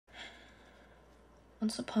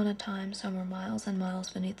Once upon a time, somewhere miles and miles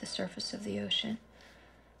beneath the surface of the ocean,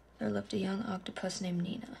 there lived a young octopus named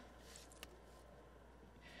Nina.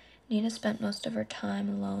 Nina spent most of her time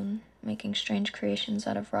alone, making strange creations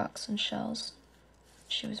out of rocks and shells.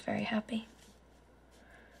 She was very happy.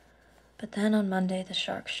 But then on Monday, the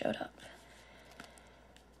shark showed up.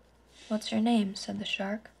 "What's your name?" said the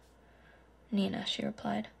shark. "Nina," she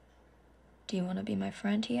replied. "Do you want to be my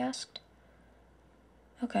friend?" he asked.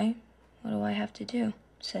 "Okay, what do I have to do?"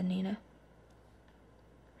 said Nina.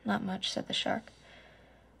 "Not much," said the shark.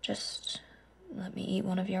 "Just let me eat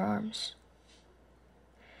one of your arms."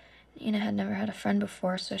 Nina had never had a friend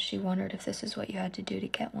before, so she wondered if this is what you had to do to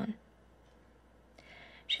get one.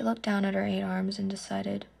 She looked down at her 8 arms and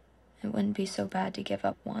decided it wouldn't be so bad to give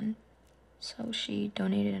up one, so she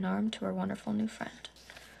donated an arm to her wonderful new friend.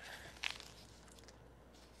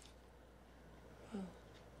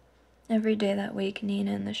 Every day that week,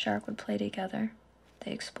 Nina and the shark would play together.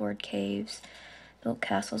 They explored caves, built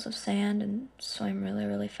castles of sand, and swam really,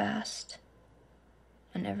 really fast.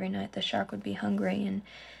 And every night the shark would be hungry, and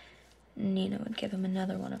Nina would give him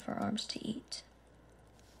another one of her arms to eat.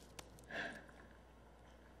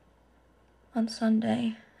 On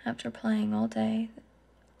Sunday, after playing all day,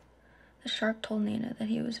 the shark told Nina that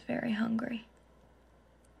he was very hungry.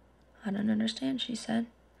 "I don't understand," she said.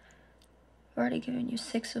 "I've already given you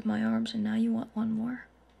 6 of my arms, and now you want one more."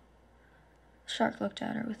 The shark looked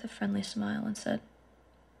at her with a friendly smile and said,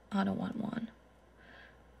 "I don't want one.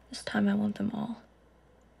 This time I want them all."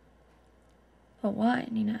 "But why?"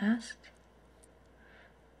 Nina asked.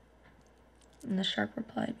 And the shark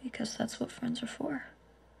replied, "Because that's what friends are for."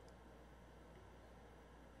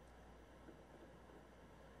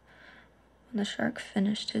 When the shark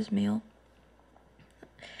finished his meal,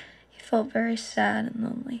 he felt very sad and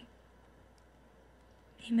lonely.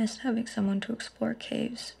 He missed having someone to explore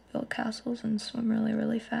caves, build castles, and swim really,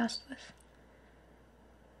 really fast with.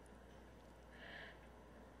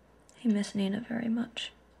 He missed Nina very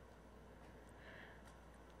much.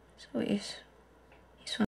 So he